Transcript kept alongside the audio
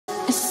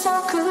It's so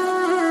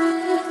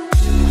good.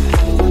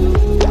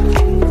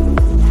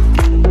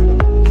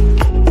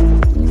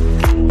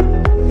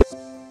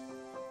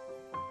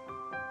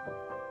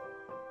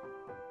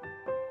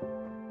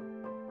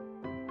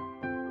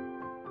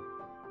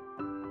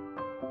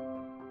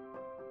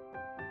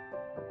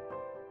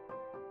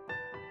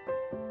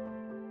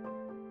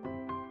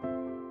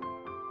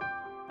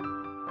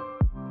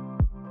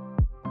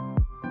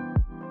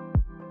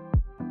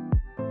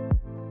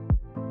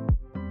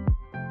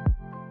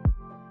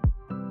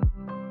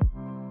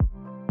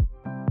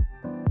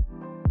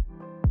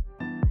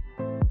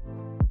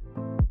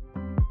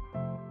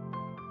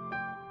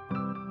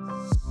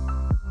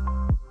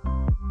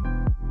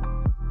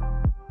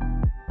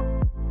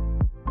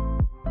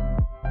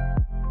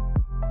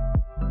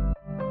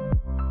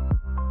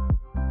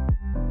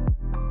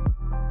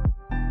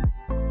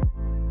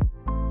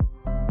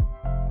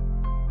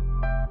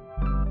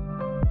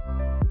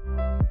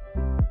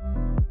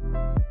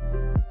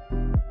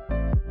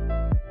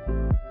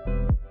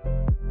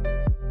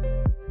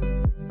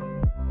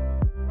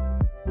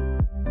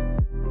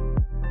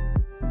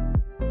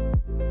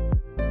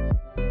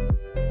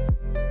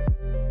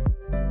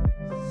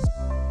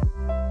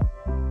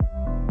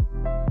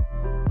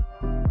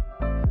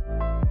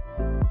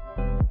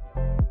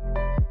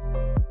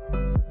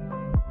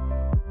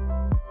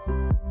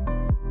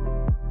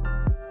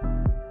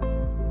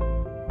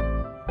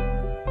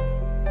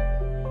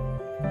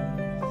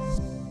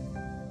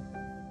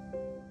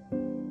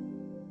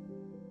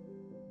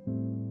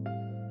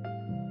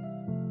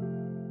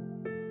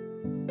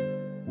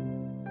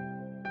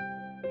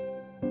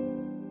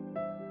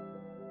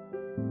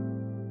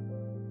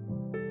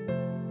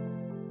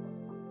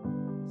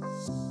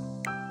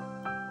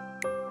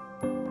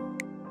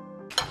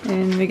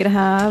 And we're gonna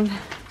have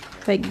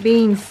baked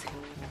beans.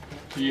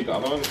 You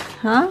got one?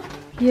 Huh?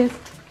 Yes.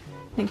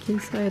 Thank you.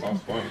 Sorry.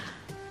 Last point.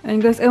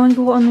 And guys, ewan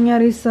ko kung ano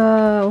nangyari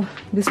sa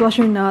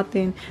dishwasher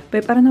natin.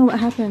 But I don't know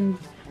what happened.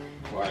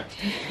 Why?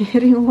 It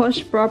didn't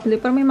wash properly.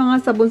 Parang may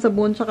mga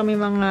sabon-sabon, tsaka may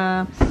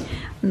mga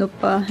ano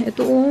pa.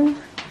 Ito oh.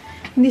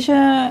 Hindi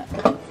siya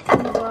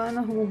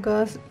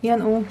nahugas. Yan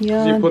oh.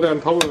 Yan. Did you put it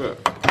on top of it?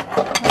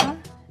 Huh?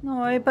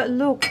 No, but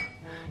look.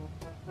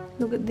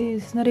 Look at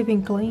this. Not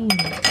even clean.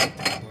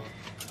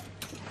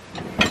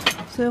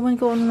 So, ewan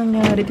ko ano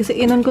nangyari. Kasi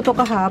inon ko to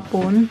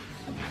kahapon.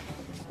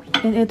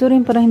 And ito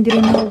rin, parang hindi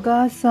rin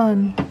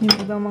nahugasan. Yung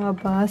ibang mga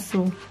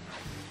baso.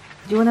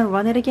 Do you wanna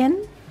run it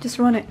again?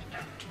 Just run it.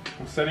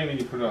 What setting did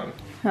you put it on?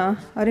 Huh?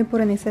 I didn't put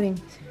any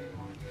settings.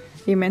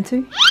 You meant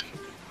to?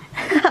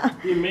 What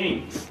do you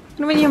mean? What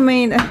do you mean you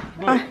mean?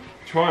 Look,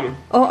 which one?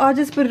 Oh, I'll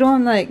just put it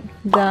on like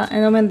that.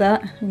 And then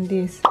that. And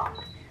this.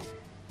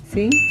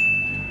 See?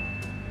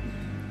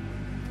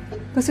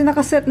 Kasi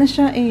nakaset na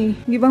siya eh.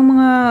 Yung ibang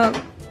mga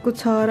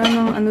kutsara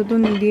ng ano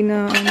dun, hindi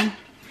na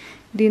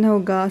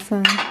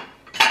hugasan.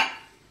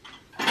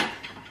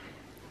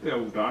 Yeah,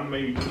 well done.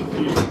 Maybe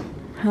confused.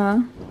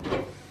 Huh?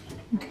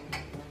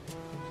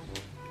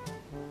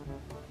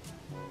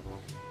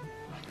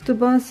 Ito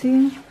ba,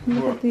 see?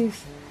 Look at this.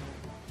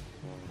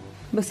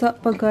 Basa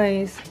pa,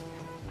 guys.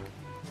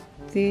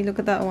 See, look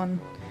at that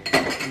one.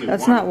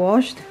 That's not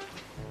washed.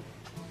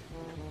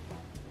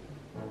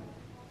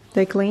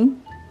 They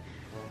clean?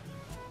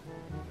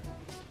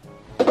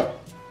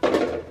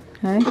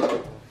 Hi?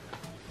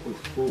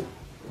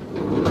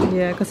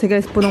 Yeah, kasi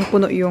guys,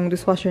 punong-puno yung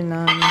dishwasher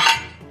namin.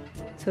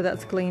 So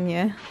that's clean,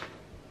 yeah?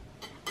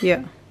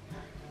 Yeah.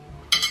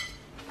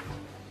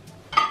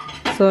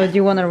 So do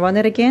you want to run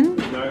it again?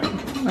 No.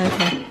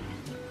 Okay.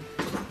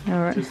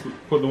 Alright. Just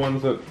put the ones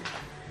that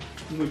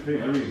look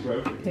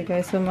perfect. Okay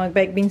guys, so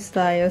mag-baked beans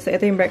tayo. So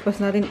ito yung breakfast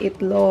natin,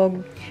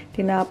 itlog,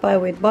 tinapay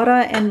with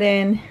butter, and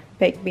then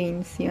baked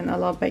beans. Yun, I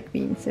love baked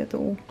beans.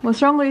 Ito.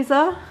 What's wrong,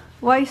 Lisa?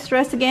 Why are you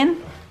stressed again?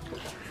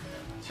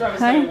 Trying to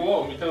stay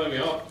warm, you're telling me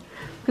off.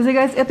 Kasi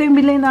guys, ito yung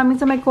bilhin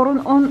namin sa may koron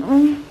on.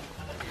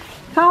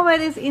 Can't wear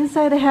this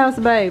inside the house,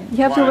 babe.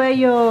 You have to wear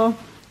your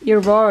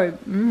robe.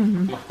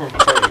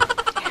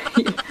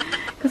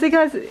 Kasi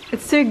guys,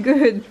 it's so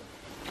good.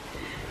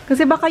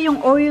 Kasi baka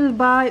yung oil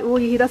ba,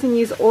 he doesn't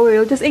use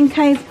oil. Just in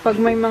case, pag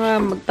may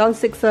mga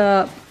magtalsik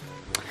sa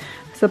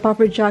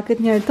puffer jacket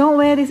niya, don't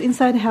wear this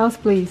inside the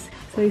house, please.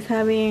 So he's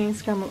having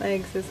scrambled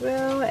eggs as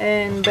well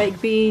and baked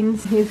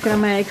beans. He's gonna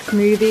make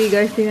smoothie.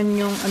 Guys, tingnan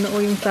yung ano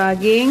o yung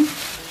saging.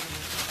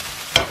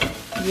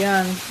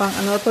 Yan, pang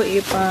ano to,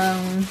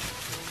 pang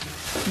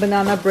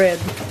banana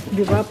bread.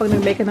 Di ba? Pag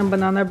nag-bake ka ng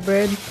banana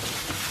bread,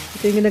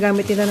 ito yung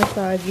ginagamit nila na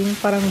saging.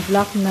 Parang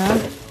black na.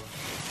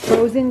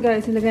 Frozen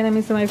guys, nilagay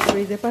namin sa my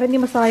freezer. Para hindi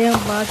masayang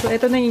ba. So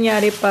ito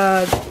nangyayari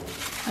pag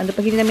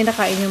hindi namin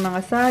nakain yung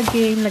mga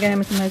saging. Nilagay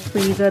namin sa my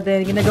freezer.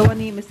 Then ginagawa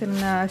ni Mr.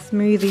 na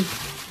smoothie.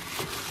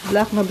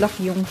 Black na black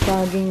yung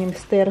saging ni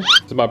Mr.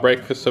 So my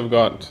breakfast, I've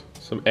got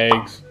some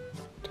eggs,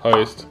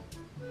 toast,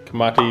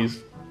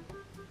 kamatis,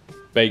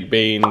 baked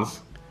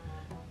beans,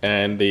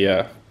 and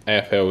the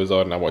AFL was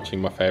on. I'm watching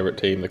my favourite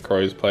team, the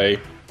Crows,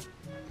 play.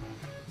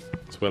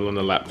 It's well on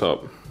the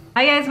laptop.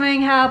 Hi guys,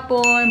 maying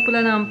hapon.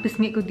 Pula na ang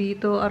pisngi ko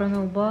dito. I don't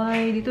know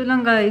why. Dito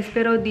lang guys.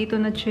 Pero dito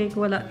na check.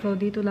 Wala. So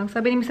dito lang.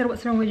 Sabi ni Mr.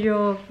 What's wrong with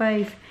your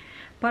face?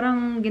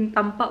 Parang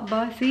gintampa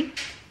ba? See?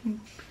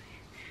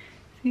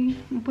 See?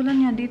 Pula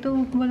niya. Dito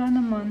wala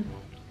naman.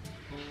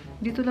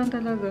 Dito lang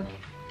talaga.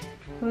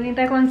 So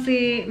hintay ko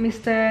si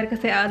Mr.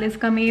 Kasi alis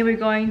kami. We're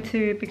going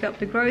to pick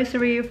up the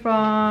grocery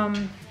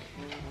from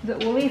the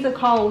Woolies or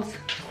Coles.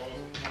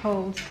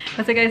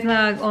 Kasi guys,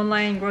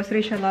 nag-online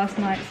grocery siya last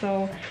night.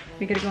 So,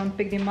 we gotta go and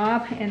pick them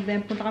up. And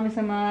then, punta kami sa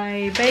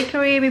my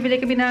bakery.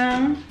 Bibili kami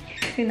ng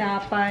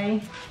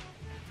sinapay.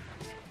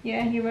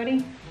 Yeah, you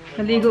ready?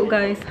 Naligo,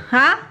 guys.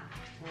 Ha?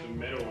 The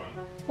middle one.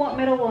 What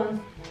middle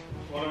one?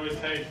 What do we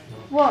say?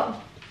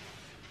 What?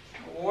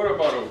 A water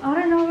bottle. I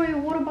don't know where your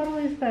water bottle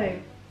is,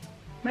 babe.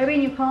 Maybe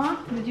in your car?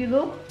 Did you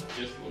look?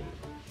 Just look.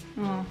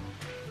 Oh.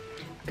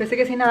 Kasi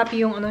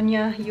hinapi yung ano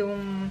niya,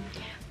 yung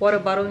water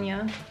bottle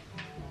niya.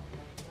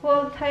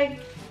 Well,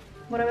 take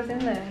whatever's in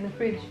there, in the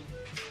fridge.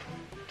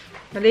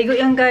 Maligo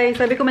yan guys.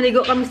 Sabi ko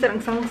maligo ka, Mr. Ang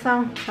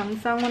sangsang.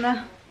 Sangsang mo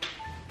na.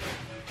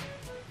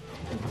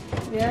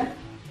 Yeah?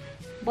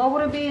 What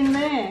would it be in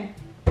there?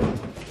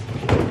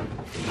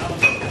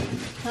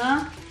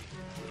 Huh?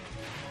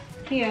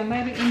 Here,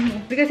 maybe in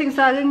here. Because yung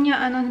saging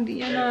niya, ano,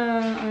 hindi yan na,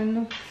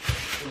 ano.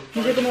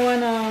 Hindi gumawa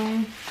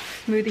ng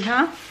smoothie,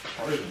 ha?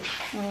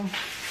 Oh.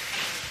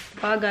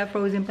 Bagay,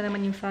 frozen pa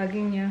naman yung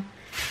saging niya.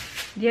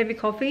 Do you have your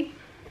coffee?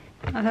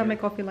 I'll have my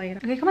coffee later.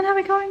 Okay, come on, how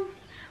are we going?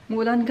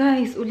 Umuulan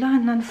guys,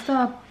 ulan,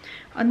 non-stop.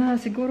 Ano,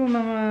 siguro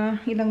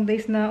mga ilang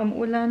days na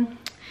umuulan.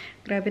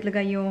 Grabe talaga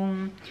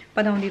yung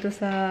panahon dito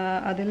sa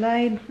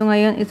Adelaide. So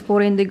ngayon, it's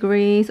 14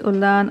 degrees,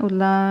 ulan.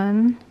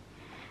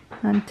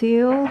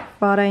 Until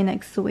Friday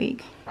next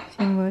week.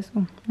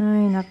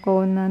 Ay,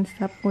 nako,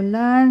 non-stop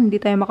ulan. Hindi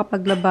tayo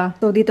makapaglaba.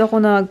 So, dito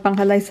ako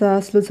nagpanghalay sa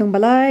sludsang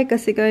balay.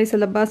 Kasi guys, sa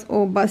labas,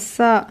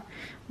 basa.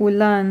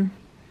 Ulan.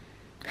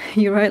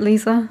 You right,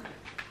 Lisa?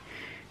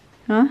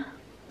 Huh?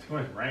 Too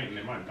much rain,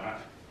 they might die.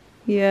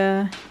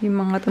 Yeah, yung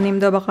mga tanim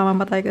daw baka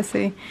mamatay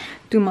kasi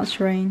too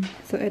much rain.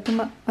 So, eto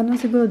ano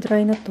siguro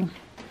dry na to.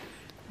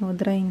 Oh,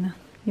 dry na.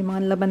 Yung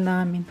mga laban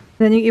namin.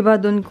 Then yung iba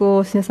doon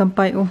ko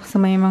sinasampay sa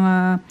may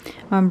mga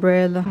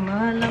umbrella.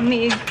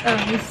 Malamig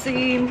ang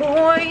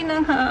simoy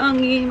ng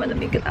hangin.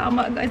 Malamig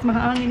katama guys,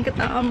 mahangin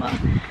katama.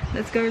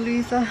 Let's go,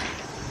 Lisa.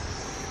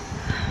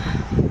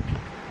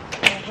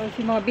 Okay,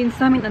 si mga beans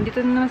namin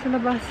andito na naman sa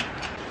labas.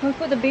 We'll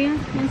put the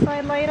beans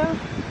inside later.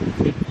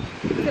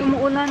 Kasi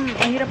umuulan.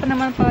 Mahirap pa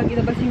naman pag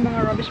ilabas yung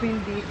mga rubbish bin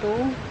dito.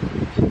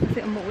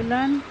 Kasi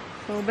umuulan.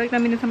 So, balik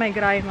namin sa may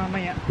grind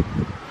mamaya.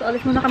 So,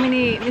 alis muna kami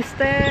ni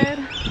Mr.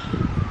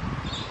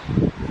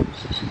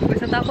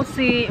 Kasi natakot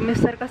si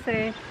Mr.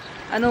 kasi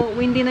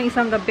windy ng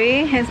isang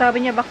gabi. And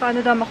sabi niya baka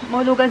daw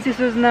mahulugan si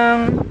Sus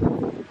ng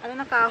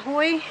na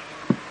kahoy.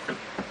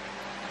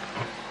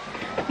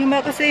 Yung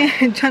mga kasi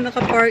dyan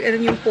nakapark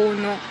yung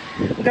puno.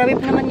 Grabe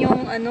pa naman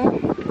yung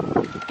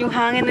yung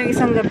hangin ng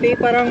isang gabi,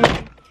 parang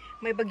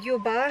may bagyo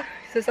ba?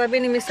 So sabi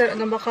ni Mr.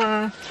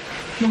 baka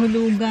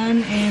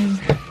mahulugan and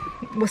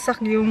busak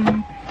yung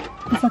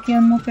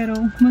sasakyan mo, pero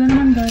wala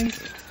naman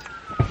guys.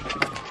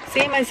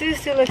 See, my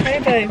sis still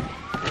okay, babe.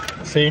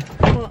 See?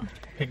 Oh.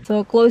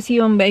 So close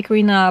yung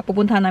bakery na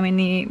pupuntahan namin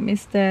ni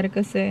Mr.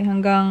 kasi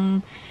hanggang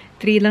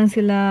 3 lang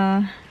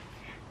sila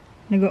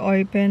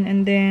nag-open,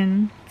 and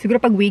then siguro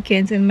pag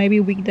weekends and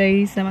maybe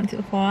weekdays naman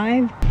till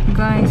 5.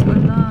 Guys,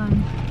 ulan.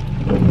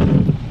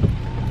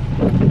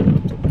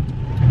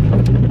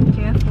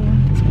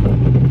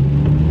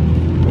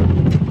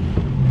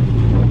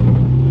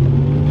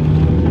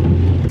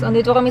 So,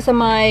 andito kami sa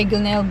may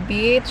Canilao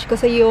Beach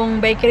kasi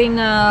yung bakery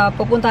na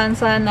pupuntahan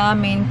sa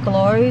namin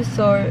closed.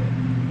 So,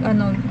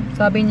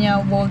 sabi niya,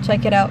 we'll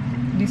check it out.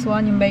 This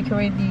one, yung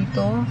bakery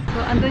dito. So,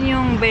 andun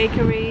yung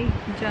bakery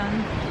dyan.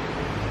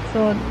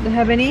 So, do you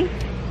have any?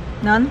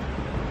 None?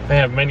 They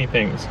have many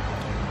things.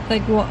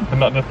 Like what? But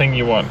not the thing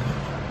you want.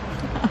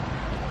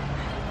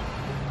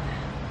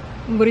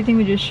 What do you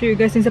think with your shoe?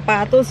 Guys, yung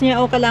sapatos niya,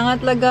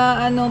 kailangan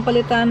talaga,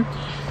 palitan.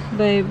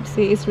 Babe,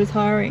 see, it's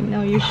retiring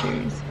now, your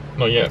shoes.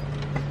 Not yet.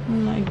 Oh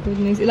my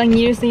goodness. Ilang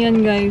years na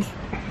yan, guys.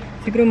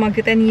 Siguro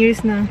magka 10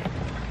 years na.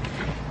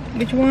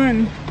 Which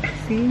one?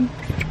 See?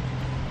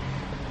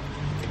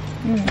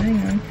 Oh, hang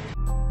on.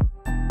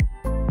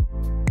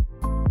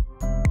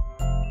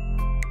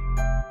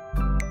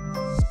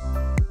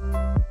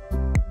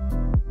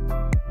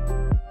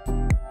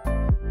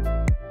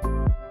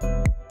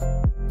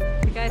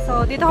 Okay, guys,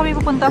 so dito kami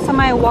pupunta sa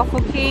may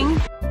Waffle King.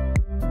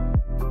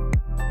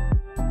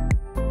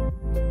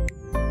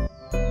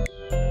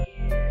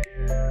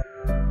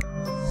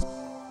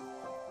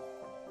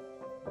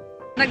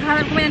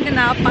 Naghanap kami ng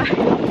tinapay.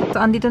 So,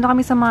 andito na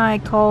kami sa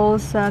my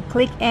Coles,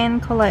 click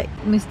and collect.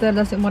 Mr.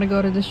 doesn't want to go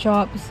to the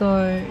shop,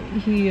 so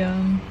he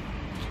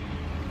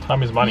Time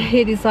is money.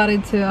 he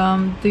decided to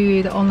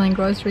do the online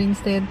grocery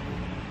instead.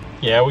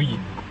 Yeah, we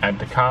add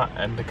the cart,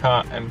 and the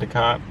cart, and the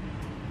cart.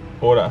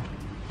 Order.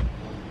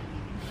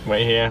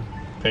 Wait here.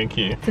 Thank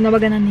you.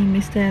 Tinawagan na ni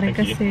Mr. Thank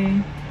kasi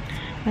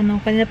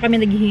kanina pa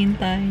kami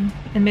naghihintay.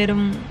 And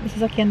merong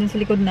sasakyan din sa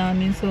likod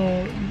namin. So,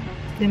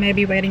 they may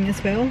be waiting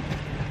as well.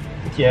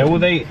 Yeah, well,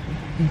 they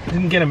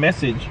didn't get a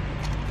message.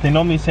 They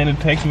normally send a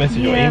text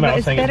message or email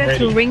saying it's ready. Yeah, but it's better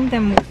to ring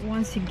them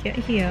once you get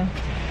here.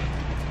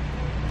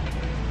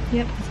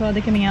 Yep, so are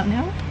they coming out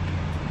now?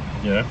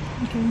 Yeah.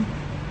 Okay.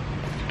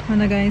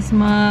 Ano guys,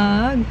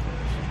 mag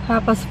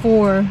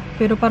 4:30.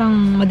 Pero parang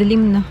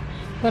madilim na.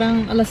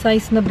 Parang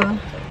 6:00 na ba?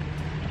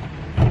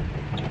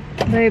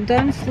 Babe,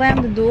 don't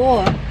slam the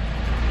door.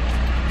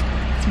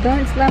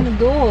 Don't slam the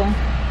door.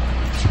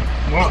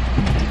 What?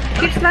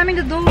 Keep slamming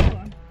the door.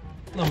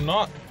 I'm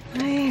not.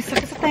 Ay,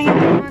 sakit sa tayo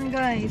naman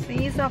guys.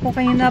 Naisa ako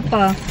kanina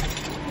pa.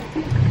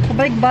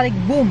 Kabalik-balik.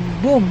 Boom,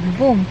 boom,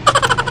 boom.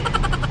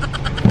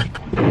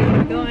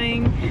 We're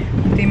going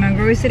to my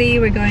grocery.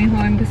 We're going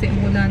home kasi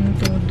yung ulan.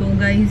 Todo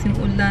guys, yung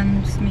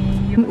ulan.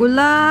 Yung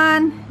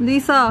ulan.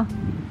 Lisa.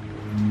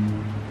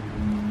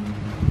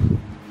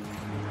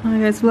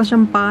 Ay guys, wala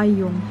siyang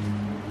payong.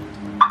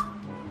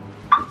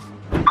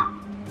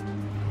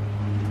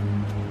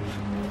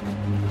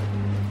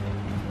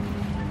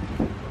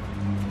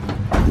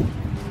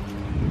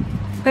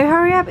 Okay,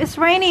 hurry up.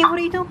 It's raining. What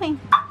are you doing?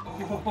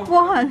 What?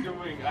 What are you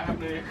doing? I have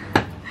no...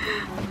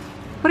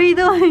 What are you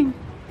doing?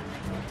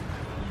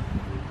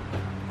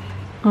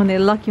 Oh,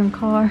 nilock yung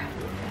car.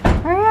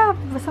 Hurry up.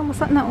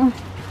 Basa-basa na oh.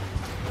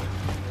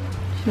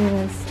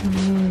 Yes.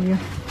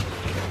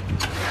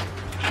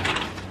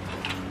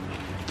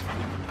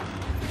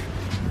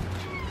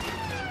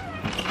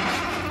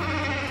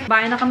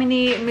 Bayan na kami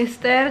ni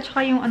Mr.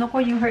 Tsaka yung ano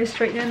ko, yung hair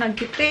straight na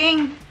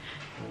nagkiting.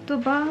 Ito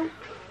ba?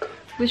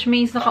 Which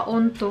means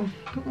naka-on to.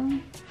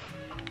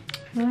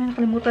 Ay,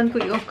 nakalimutan ko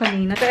i-off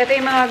kanina. So, ito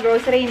yung mga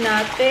grocery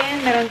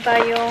natin. Meron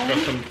tayong...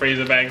 Got some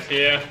freezer bags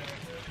here.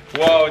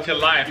 Whoa, it's your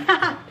life.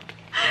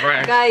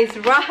 Rice. Guys,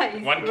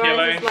 rice. 1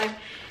 kilo. Rice is life.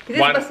 Is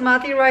this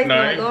basmati rice no.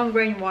 or long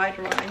grain white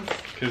rice?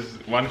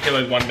 Because 1 kilo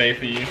is 1 day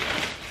for you.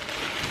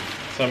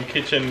 Some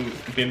kitchen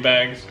bin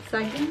bags.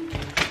 Second.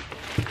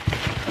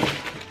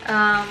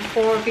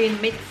 4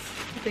 bean mix.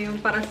 Ito yung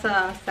para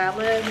sa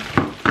salad.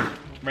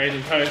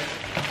 Raisin toast.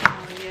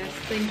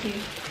 Thank you.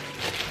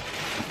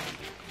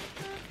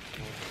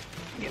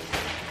 Yes.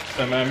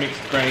 Some mixed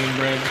grain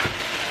bread.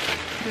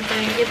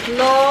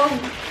 Itlog.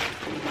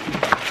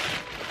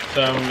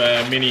 Some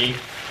mini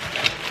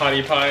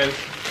party pies.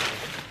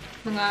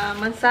 Mga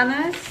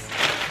mansanas.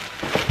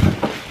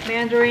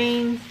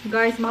 Mandarins.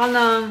 Guys, mahal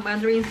ng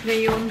mandarins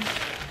ngayon.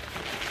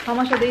 How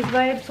much are these,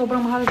 babe?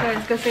 Sobrang mahal,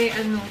 guys. Kasi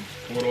ano,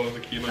 $4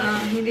 a kilo.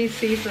 hindi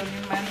season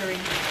yung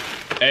mandarin.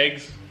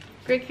 Eggs.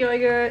 Greek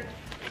yogurt.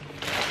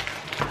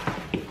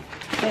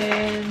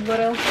 And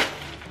what else?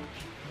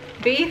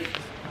 Beef.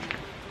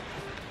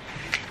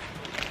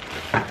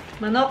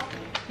 Manok.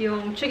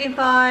 Yung chicken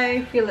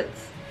thigh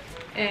fillets.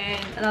 And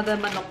another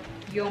manok.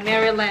 Yung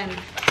Maryland.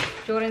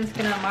 Jordan's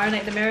gonna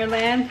marinate the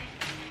Maryland.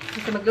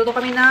 Kasi magluto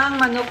kami ng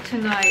manok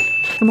tonight.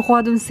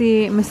 Kumukuha dun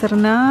si Mr.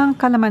 ng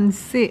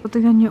kalamansi. Ito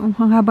yan yung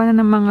ang haba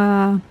na ng mga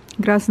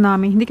grass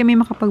namin. Hindi kami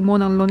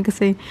makapag-mow ng lawn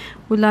kasi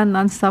ulan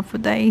non-stop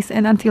for days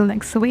and until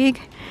next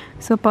week.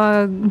 So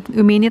pag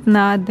uminit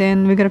na,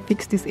 then we're gonna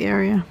fix this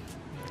area.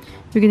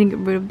 We're gonna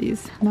get rid of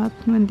this. Lahat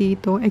naman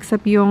dito,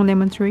 except yung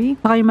lemon tree.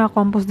 Saka yung mga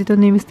compost dito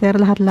ni Mr.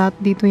 Lahat-lahat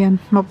dito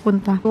yan,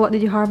 mapunta. So what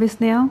did you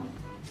harvest now?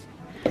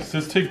 It's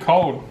just too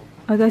cold.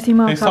 Oh guys,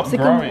 yung mga they stop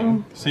capsicum. growing.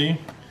 Oh. See?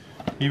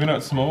 Even though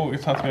it's small,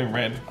 it starts going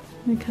red.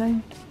 Okay.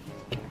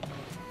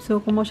 So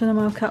kumuha siya ng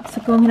mga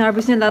capsicum.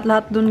 Hinarvest niya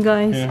lahat-lahat dun,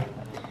 guys. Yeah.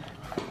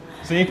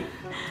 See?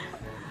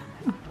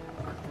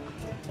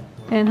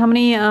 And how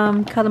many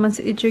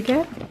calamansi did you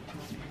get?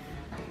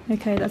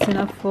 Okay, that's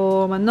enough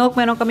for manok.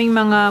 Meron kaming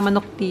mga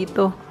manok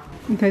dito.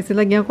 Okay, so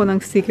lagyan ko ng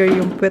sticker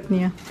yung puwet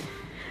niya.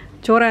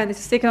 Chora, this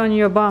is sticker on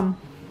your bum.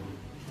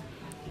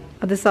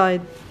 At the side.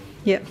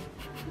 Yep.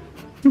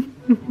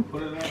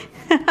 Put it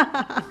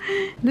out.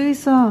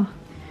 Luisa,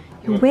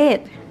 you're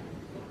wet.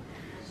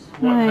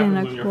 What Ay, happens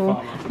when you're a nako.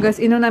 farmer? Guys,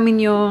 namin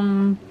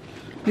yung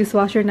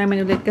dishwasher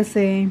namin ulit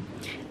kasi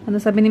ano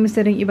sabi ni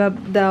Mr. yung iba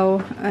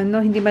daw,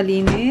 ano, hindi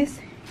malinis.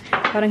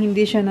 Parang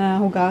hindi siya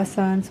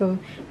nahugasan. So,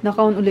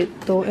 naka-on ulit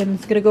to. And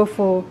it's gonna go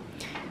for,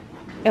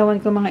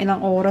 ewan ko mga ilang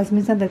oras.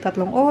 Minsan, 3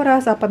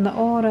 oras, 4 na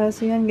oras.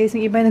 So, yan guys,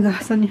 yung iba yung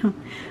nagasan niya.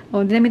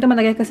 O, hindi namin ito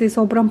malagay kasi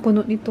sobrang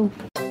puno nito.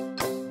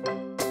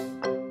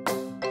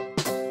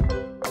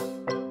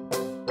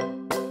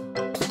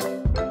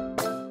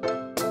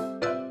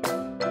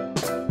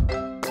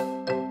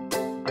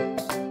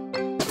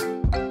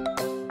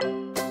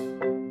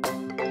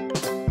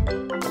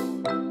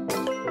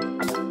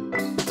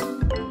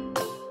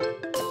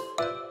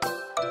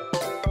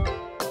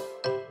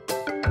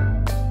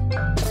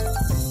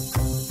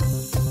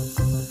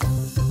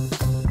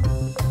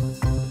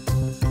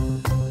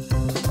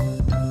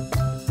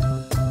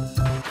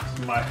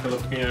 My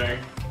Filipino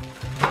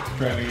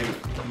Australian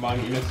mung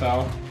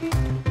Inasal. Look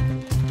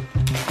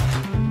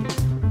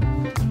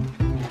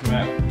at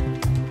that.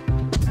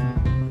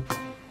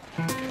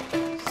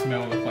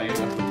 Smell the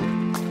flavor.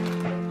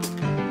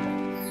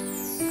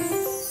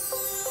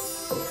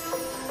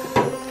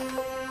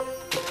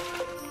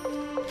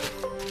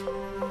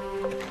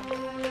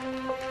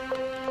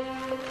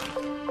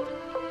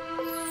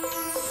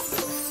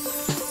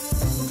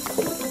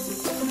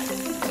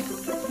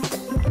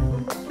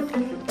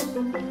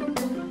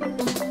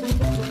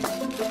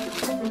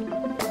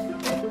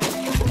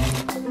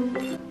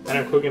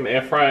 cook in the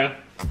air fryer.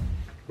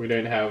 We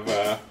don't have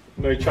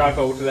no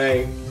charcoal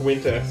today. It's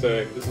winter,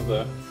 so this is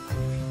the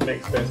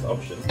next best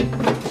option.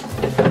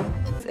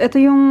 Ito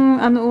yung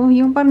ano,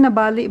 yung parang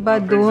nabali ba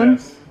doon?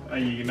 Are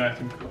you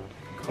nice and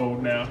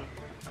cold now?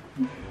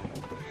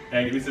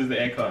 And this is the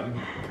aircon.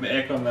 The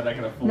aircon that I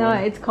can afford. No,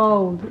 it's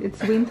cold.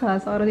 It's winter,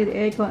 so I don't need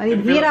aircon. I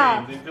need In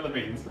heater.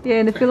 Philippines.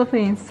 Yeah, in the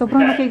Philippines.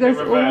 Sobrang laki guys.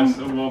 Reverse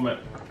warm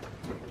it.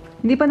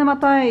 Hindi pa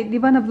namatay. Di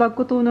ba na-vlog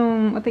ko to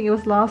nung, I think it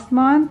was last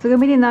month. So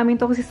gamitin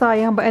namin to kasi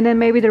sayang. But, and then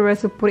maybe the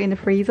rest will put it in the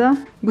freezer.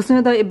 Gusto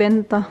na daw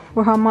ibenta.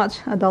 For how much?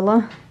 $1? I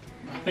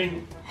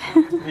think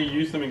we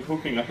use them in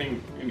cooking. I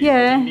think in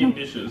Indian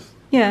dishes.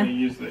 Yeah. We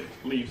use the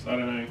leaves. I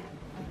don't know.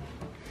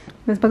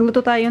 Mas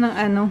pagluto tayo ng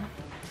ano,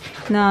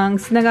 ng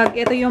sinangag.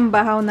 Ito yung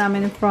bahaw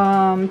namin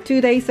from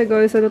 2 days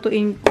ago. So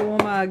lutuin ko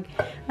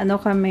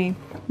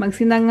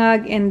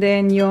magsinangag, and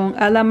then yung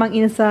alamang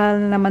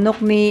inasal na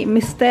manok ni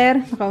Mister.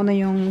 Nakauna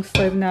yung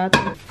stove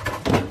natin.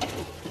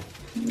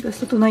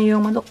 Gusto to na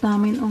yung manok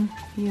namin. Oh,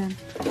 yan.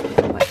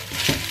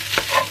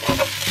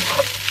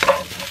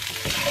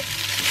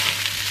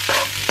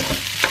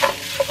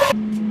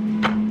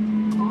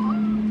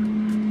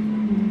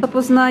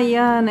 Tapos na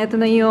yan. Ito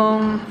na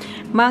yung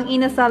mang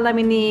inasal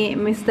namin ni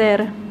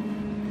Mister.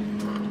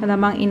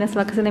 Alamang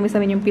inasal kasi namin sa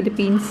amin yung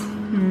Philippines.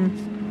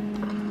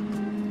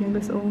 Yan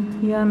guys, oh.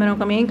 Yan, meron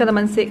kami yung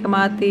kalamansi,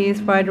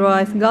 kamatis, fried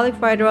rice, garlic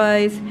fried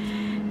rice,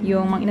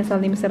 yung mang inasal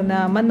ni Mister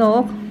na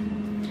manok.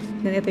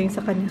 Then ito yung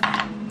sa kanya.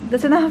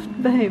 That's enough,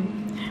 babe.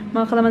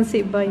 Mga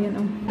kalamansi ba? Yan,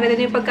 oh. Ready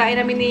na yung pagkain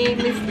namin ni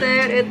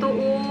Mister. Ito,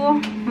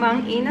 oh.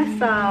 Mang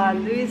inasal.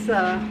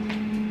 Luisa.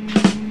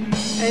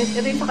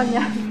 Ito yung sa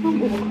kanya.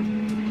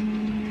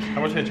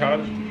 How much they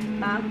charge?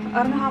 I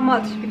don't know how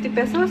much. 50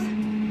 pesos?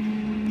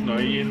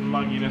 No, yun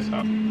mang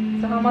inasal.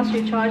 So how much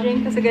you're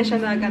charging? Kasi guys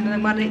siya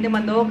nag-marinate ng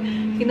manok.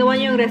 Kinuha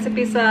niyo yung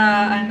recipe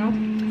sa,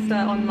 sa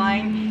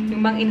online. Yung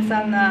mang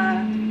inasal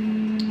na,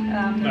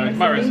 no, it's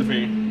my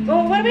recipe.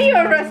 Oh, what about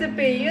your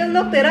recipe? You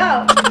looked it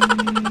up.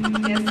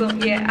 Yeah, so,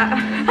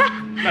 yeah.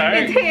 No,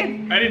 you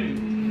did. I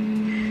didn't.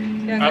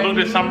 Yeah, I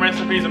looked at some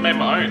recipes and made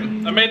my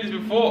own. I made this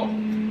before.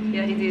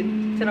 Yeah, he did.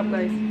 Set up,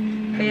 guys.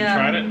 Have you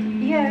tried it?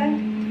 Yeah.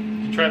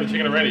 You tried the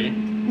chicken already?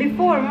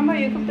 Before, remember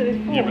you cooked it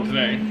before. Yeah, but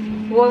today.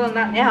 Well,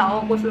 not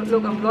now. Because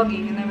look, I'm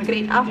vlogging. And then we can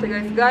eat after,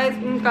 guys. Guys,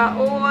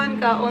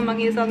 kaon, mang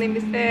inasal ni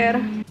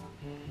Mister.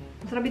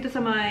 Masarap ito sa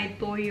may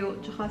toyo.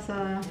 Tsaka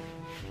sa,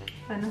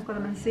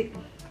 kalamansi.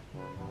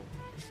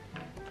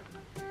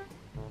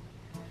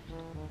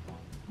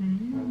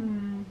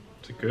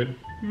 Is it good?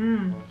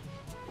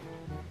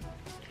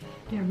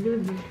 Yeah,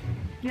 really good.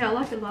 Yeah, I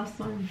liked it last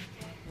time.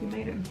 We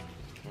made it.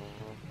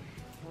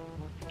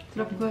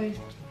 Sarap, guys.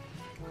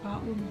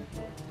 Kaon.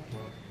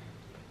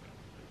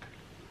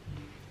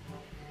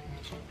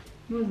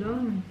 Well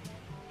done.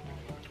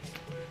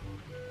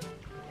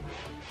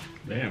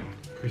 Damn,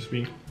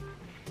 crispy.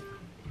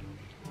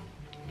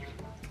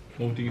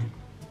 Salty.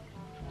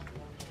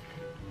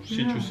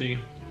 Citrusy.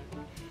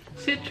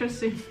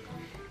 Citrusy.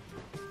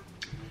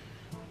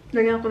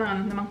 Lagyan ko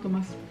ng namang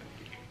tumas.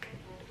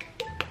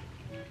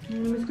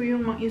 Namiss ko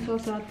yung mang isaw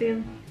sa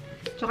atin.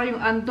 Tsaka yung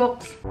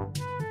antoks.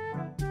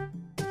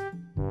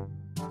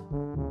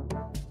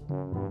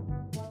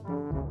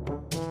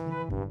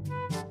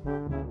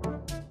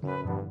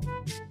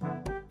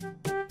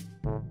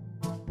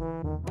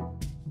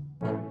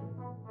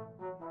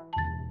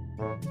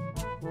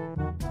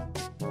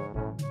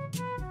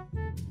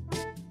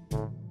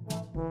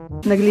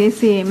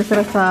 Naglinis si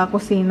Mr. sa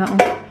kusina.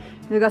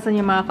 Nagasan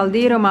yung mga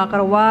kaldero, mga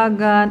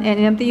karawagan. And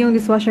empty yung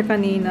dishwasher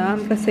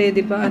kanina. Kasi, di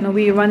ba,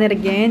 we run it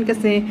again.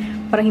 Kasi,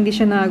 parang hindi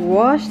siya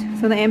nag-wash.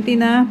 So, na-empty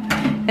na.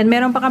 And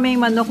meron pa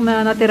kaming manok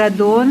na natira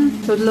doon.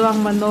 So,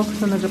 2 manok.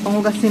 So,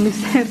 nagpangugas si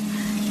Mr.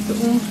 So,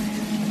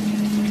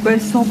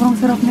 guys, sobrang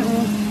sarap niya,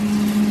 oh.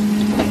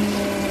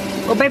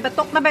 Oh, babe,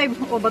 batok na, babe.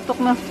 Oh, batok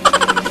na.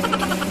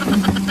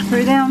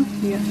 Put down.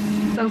 Yeah.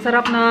 So, ang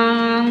sarap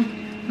ng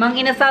mang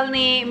inasal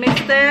ni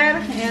Mister.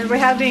 And we're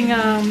having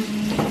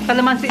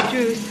calamansi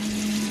juice.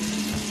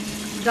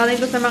 Galing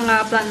ko sa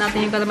mga plant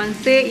natin yung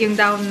calamansi, yung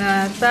down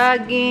na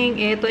saging.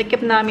 Ito,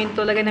 i-keep namin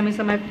to. Lagay namin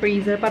sa my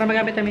freezer para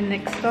magamit namin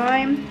next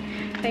time.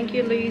 Thank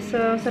you,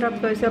 Lisa. Sarap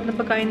guys. Sarap na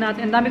pagkain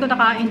natin. Ang dami ko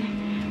nakain.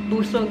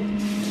 Busog.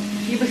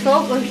 You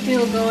busog or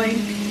still going?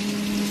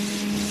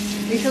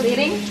 Are you still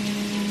eating?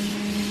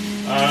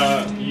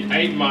 You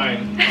ate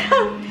mine.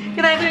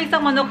 Kinain ko yung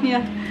isang manok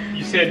niya.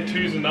 You said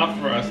 2's enough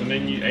for us, and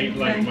then you ate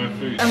like my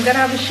food. I'm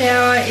gonna have a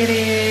shower. It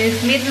is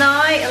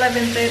midnight,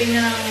 11:30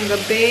 na ng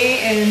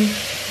gabi, and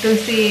go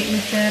see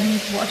Mr.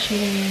 He's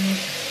watching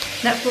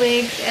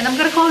Netflix, and I'm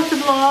gonna close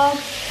the vlog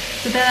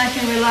so then I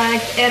can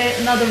relax, edit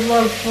another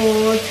vlog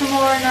for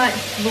tomorrow night's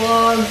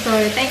vlog. So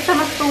thanks so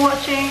much for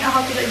watching. I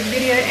hope you liked the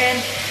video,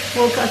 and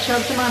we'll catch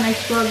up to my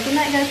next vlog. Good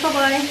night, guys. Bye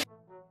bye.